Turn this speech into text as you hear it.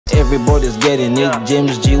Everybody's getting it,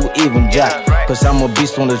 James G, even Jack. Cause I'm a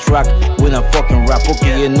beast on the track when I fucking rap.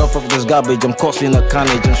 Okay, enough of this garbage, I'm causing a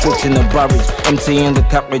carnage. I'm switching the barrage, emptying the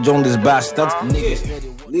cartridge on this bastard.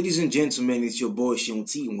 Ladies and gentlemen, it's your boy Seun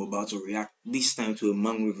and we're about to react this time to a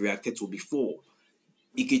man we've reacted to before,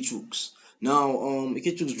 Ike Chuks. Now,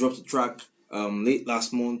 Ike Chuks dropped a track late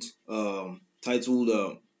last month,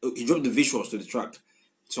 titled he dropped the visuals to the track.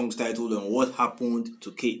 The song's titled What Happened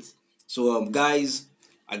to Kate. So guys,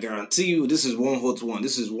 I guarantee you this is one hot one.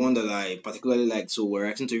 This is one that I particularly like, so we're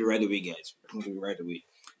reacting to you right away, guys.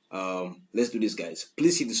 Let's do this, guys.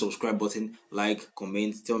 Please hit the subscribe button, like,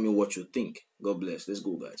 comment, tell me what you think. God bless. Let's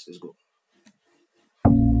go, guys. Let's go.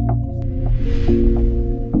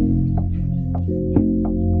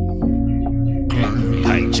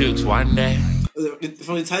 Ike Chuks one day.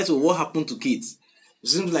 From the title, What Happened to Kate? It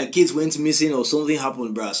seems like Kate went missing or something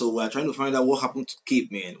happened, bruh. So we're trying to find out what happened to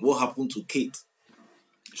Kate, man. What happened to Kate?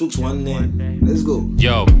 Chuks one day. Let's go.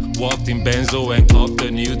 Yo, walked in Benzo and copped a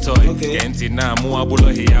new toy. Okay. Okay.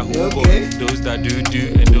 Those that do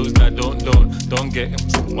and those that don't get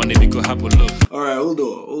one day they go happen look. Alright,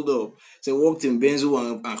 hold up. So walked in Benzo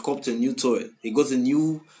and copped a new toy. He got a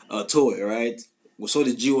new toy, right? We saw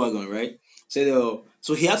the G-Wagon, right?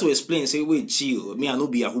 So he had to explain, say, wait, chill. Me, I know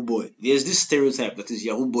be Yahoo boy. There's this stereotype that is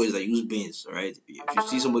Yahoo boys that use Benz, right? If you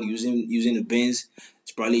see somebody using a Benz,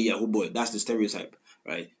 it's probably Yahoo boy. That's the stereotype,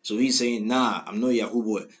 right? So he's saying, nah, I'm not Yahoo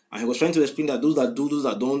boy. And he was trying to explain that those that do, those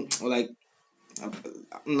that don't, like,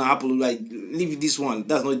 leave this one.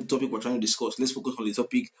 That's not the topic we're trying to discuss. Let's focus on the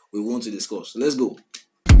topic we want to discuss. Let's go.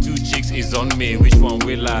 2 chicks is on me, which one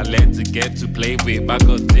will I let to get to play with? I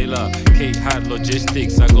got Taylor, Kate had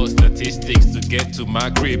logistics, I got statistics to get to my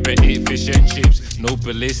crib and 8 fish and chips, no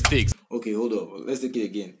ballistics. Okay, hold on, let's take it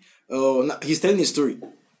again. Now he's telling a story.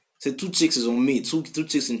 Say 2 chicks is on me, two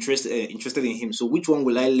chicks interested in him. So which one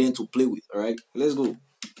will I learn to play with? All right, let's go.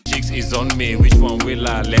 Chicks is on me, which one will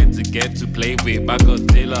I let to get to play with? I got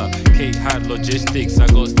Taylor, Kate had logistics, I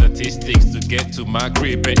got statistics to get to my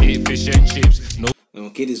crib and 8 fish and chips, no.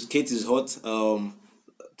 Kate is hot.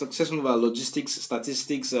 Successful about logistics,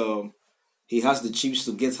 statistics. He has the chips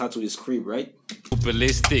to get her to his crib, right?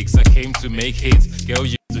 Ballistics, I came to make hits. Girl,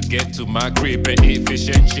 you to get to my crib and 8 fish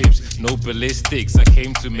and chips. No ballistics, I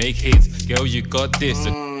came to make hits. Girl, you got this.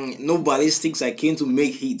 No ballistics, I came to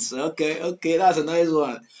make hits. Okay, that's a nice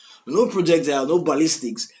one. No projectile, no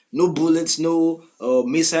ballistics, no bullets, no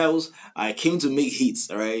missiles. I came to make hits.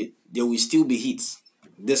 All right, there will still be hits,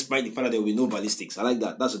 despite the fact that there will be no ballistics. I like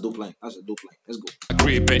that. That's a dope line. Let's go.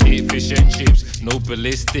 Crib and 8 fish and chips, no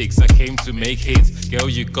ballistics. I came to make hits. Girl,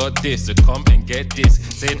 you got this. So come and get this.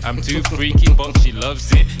 Said I'm too freaky, but she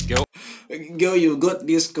loves it. Girl, you got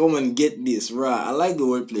this. Come and get this. Right. I like the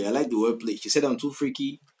wordplay. She said I'm too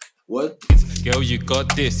freaky. What? Girl, you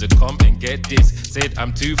got this. So come and get this. Said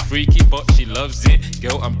I'm too freaky, but she loves it.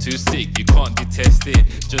 Girl, I'm too sick. You can't detest it.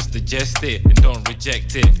 Just digest it and don't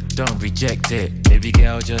reject it. Don't reject it. Baby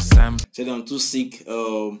girl, just said I'm too sick.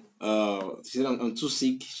 She said I'm too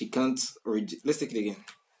sick. She can't reject. Let's take it again.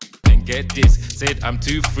 And get this. Said I'm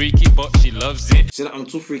too freaky, but she loves it. Said I'm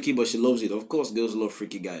too freaky, but she loves it. Of course, girls love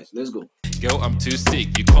freaky guys. Let's go. Girl, I'm too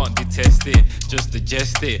sick. You can't detest it. Just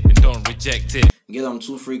digest it and don't reject it. Girl, I'm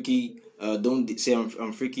too freaky. Don't say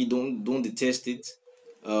I'm freaky. Don't detest it.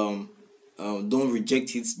 Don't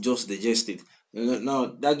reject it. Just digest it. Now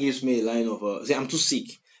that gives me a line of say I'm too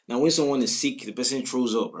sick. Now when someone is sick, the person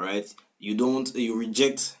throws up, right? You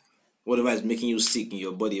reject whatever is making you sick in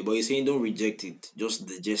your body, but you're saying don't reject it, just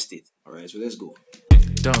digest it. All right, so let's go.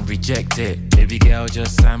 Don't reject it, baby girl,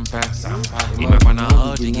 just sampa.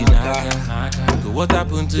 What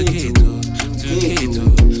happened to Keto?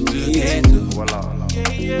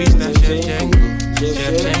 Mr. Shevchenko.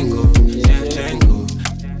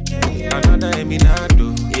 Another Eminado.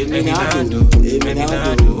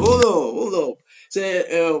 Hold up.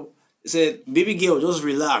 Say, baby girl, just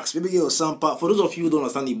relax. Baby girl, sampa. For those of you who don't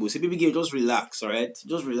understand Igbo, say, baby girl, just relax, alright?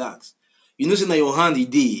 Just relax. You know, say, na your hand the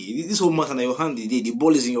day. This whole matter, na your hand the day. The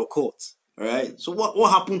ball is in your court, alright? So,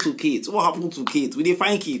 what happened to Kate? What happened to Kate? We didn't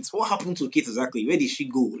find Kate. What happened to Kate exactly? Where did she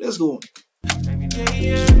go? Let's go.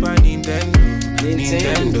 Super Nintendo.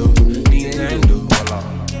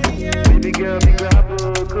 Baby girl, be grab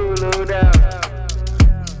cool down.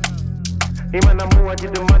 Him and I'm more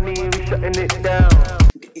the money, we shutting it down.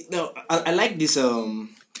 Now, I like this Him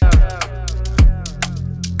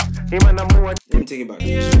and I'm more. Let me take it back.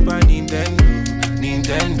 Super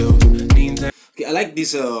Nintendo. Okay, I like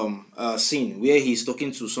this scene where he's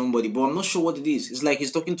talking to somebody, but I'm not sure what it is. It's like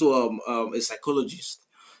he's talking to a psychologist,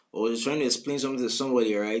 or he's trying to explain something to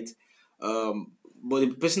somebody, right? But the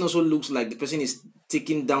person also looks like the person is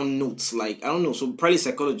taking down notes. Like I don't know, so probably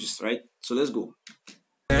psychologist, right? So let's go.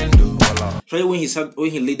 Probably when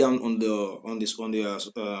he lay down on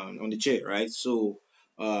the chair, right? So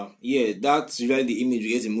yeah, that's usually the image you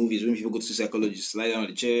get in movies when people go to psychologists, lie down on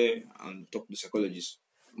the chair and talk to the psychologist.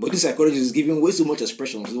 But the psychologist is giving way too much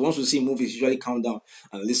expression. So the ones who see movies usually calm down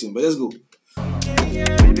and listen. But let's go.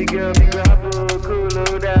 Baby girl, cool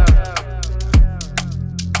down.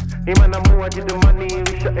 Hey man, I'm more with the money,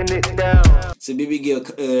 we shutting it down. Say, baby girl,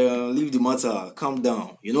 leave the matter, calm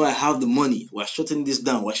down. You know I have the money. We're shutting this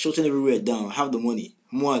down. We're shutting everywhere down. I have the money.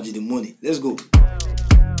 More the money. Let's go.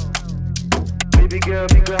 Baby girl,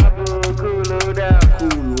 cool down.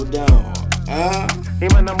 Cool down. Hey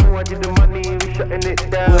man, I'm more with the money, we shutting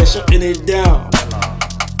it down. We're shutting it down.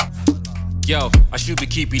 Yo, I should be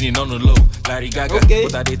keeping it on the low. Larry Gaga, Okay.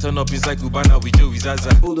 but they turn up inside Cubana with Joey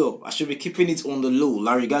Zaza. Hold up. I should be keeping it on the low.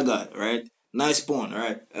 Larry Gaga, right? Nice pun,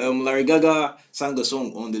 right? Larry Gaga sang the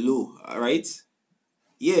song on the low, alright?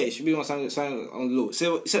 Yeah, it should be on sang on the low.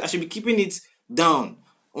 So I should be keeping it down.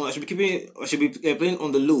 I should be playing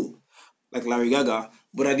on the low, like Larry Gaga.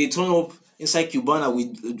 But I did turn up inside Cubana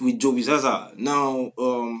with Joey Zaza. Now,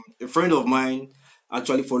 a friend of mine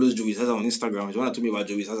actually follows Joey Zaza on Instagram. He wanted to me about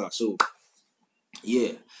Joey Zaza. So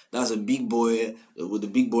yeah, that's a big boy with the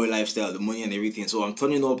big boy lifestyle, the money and everything. So I'm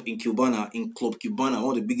turning up in Cubana, in Club Cubana,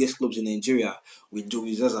 one of the biggest clubs in Nigeria, with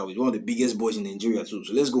Joey Zaza, with one of the biggest boys in Nigeria too.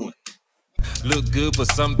 So let's go on. Look good,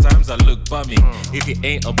 but sometimes I look bummy. If it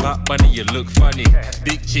ain't about money, you look funny.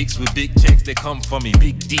 Big chicks with big checks, they come for me.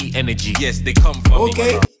 Big D energy, yes, they come for me.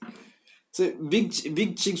 Okay. So big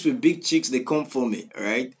chicks with big chicks, they come for me,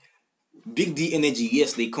 alright? Big D energy,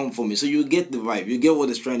 yes, they come for me. So you get the vibe. You get what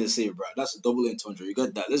it's trying to say, bro. That's a double entendre. You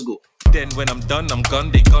got that. Let's go. Then when I'm done, I'm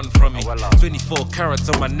gone, they gone from me. 24 carats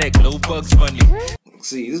on my neck, no bugs funny.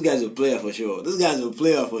 See, this guy's a player for sure. This guy's a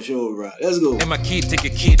player for sure, bro. Let's go. And my kid take a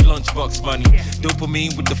kid lunchbox money.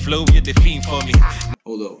 Dopamine with the flow, yeah, they fiend for me.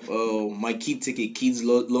 Hold up. My kid take a kid's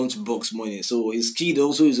lunchbox money. So his kid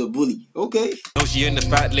also is a bully. Okay. No, she ain't the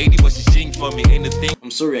fat lady, but she sing for me. Ain't the thing.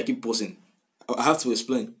 I'm sorry, I keep pausing. I have to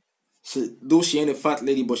explain. So though she ain't a fat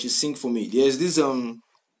lady, but she sing for me. There's this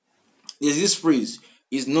phrase.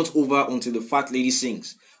 It's not over until the fat lady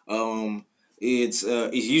sings. It's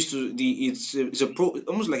used to the it's a pro,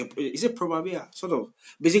 almost like is it proverb, yeah, sort of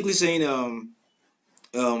basically saying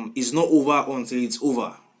it's not over until it's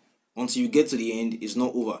over. Until you get to the end, it's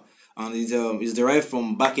not over. And it's derived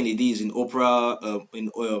from back in the days in opera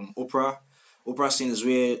opera scenes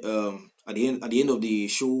where at the end of the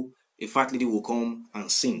show a fat lady will come and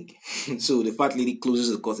sing. So the fat lady closes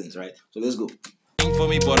the curtains, right? So let's go. For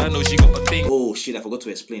me, but I know she got a thing. Oh shit, I forgot to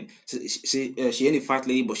explain. She ain't a fat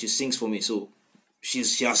lady, but she sings for me. So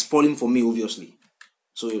she has fallen for me, obviously.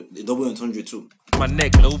 So the double entendre too. My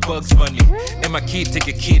neck, no bugs funny. And my kid take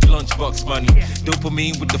a kid lunchbox money.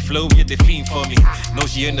 Dopamine with the flow, yeah, they fiend for me. No,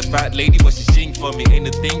 she ain't a fat lady, but she sing for me. Ain't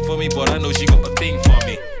a thing for me, but I know she got a thing for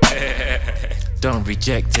me. Don't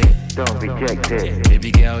reject it. Don't reject it.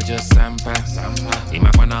 Baby girl, just sampa. In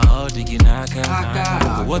my corner, all digging naka.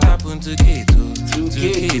 What happened to Keto? To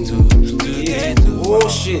Keto. Oh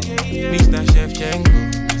shit. Mr. Shevchenko.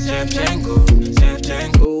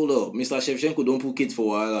 Hold up, Mr. Shevchenko don't put Kate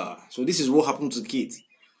for a while. So this is what happened to Kate.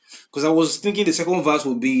 Because I was thinking the second verse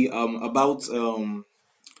would be about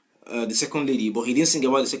the second lady, but he didn't sing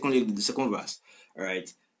about the second lady in the second verse.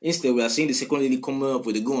 Alright. Instead, we are seeing the second lady coming up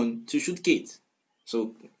with a gun to shoot Kate.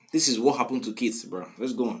 So this is what happened to Kate, bro.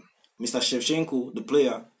 Let's go on. Mr. Shevchenko, the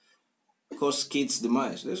player, caused Kate's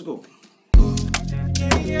demise. Let's go.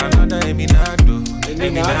 Another Eminado.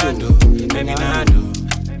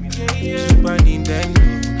 Super Nintendo.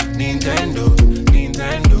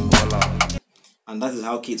 And that is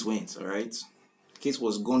how Kate went, alright? Kate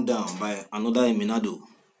was gunned down by another Eminado,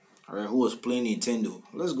 alright, who was playing Nintendo.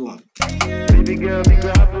 Let's go on. Baby girl,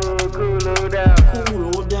 cool down.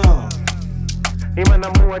 Cool down. Hey man,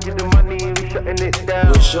 I'm more with the money, we shutting it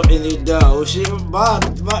down. We're shutting it down. Oh shit,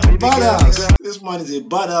 badass. This man is a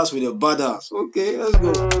badass with a badass. Okay, let's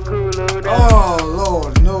go. Cool down. Oh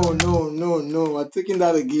Lord, no. I'm taking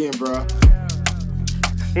that again, bro.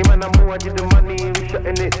 Hey man, I'm more with the money, we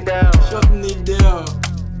shutting it down. Shutting it down.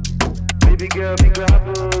 Baby girl,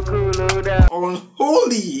 cool down.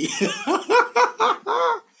 Unholy.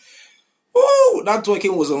 Oh, that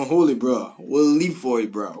twerking was unholy, bro. We'll live for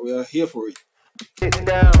it, bro. We are here for it. Sit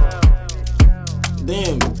down.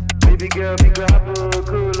 Damn. Baby girl,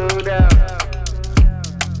 cool down.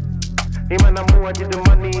 Hey man, I'm more with the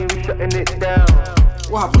money, we shutting it down.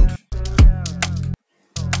 What happened?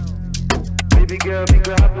 Baby girl,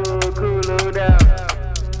 cool down.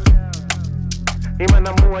 Hey man,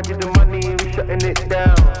 I'm more to the money, we shutting it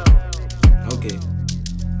down. Okay.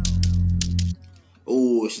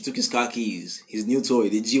 Oh, she took his car keys, his new toy,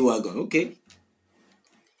 the G-Wagon. Okay.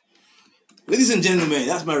 Ladies and gentlemen,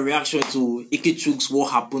 that's my reaction to Ike Chuks'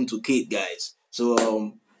 What Happened to Kate, guys.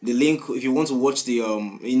 So the link, if you want to watch the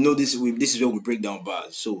this is where we break down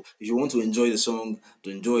bars. So if you want to enjoy the song,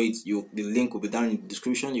 to enjoy it, the link will be down in the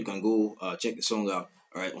description. You can go check the song out,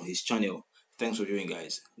 alright, on his channel. Thanks for viewing,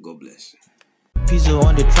 guys. God bless. Pizzo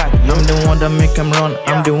on the track, I'm the one that make him run.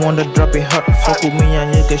 I'm the one that drop it hot. Fuck with me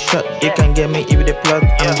and you get shot. You can get me if they plug.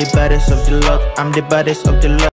 I'm the baddest of the lot. I'm the baddest of the lot.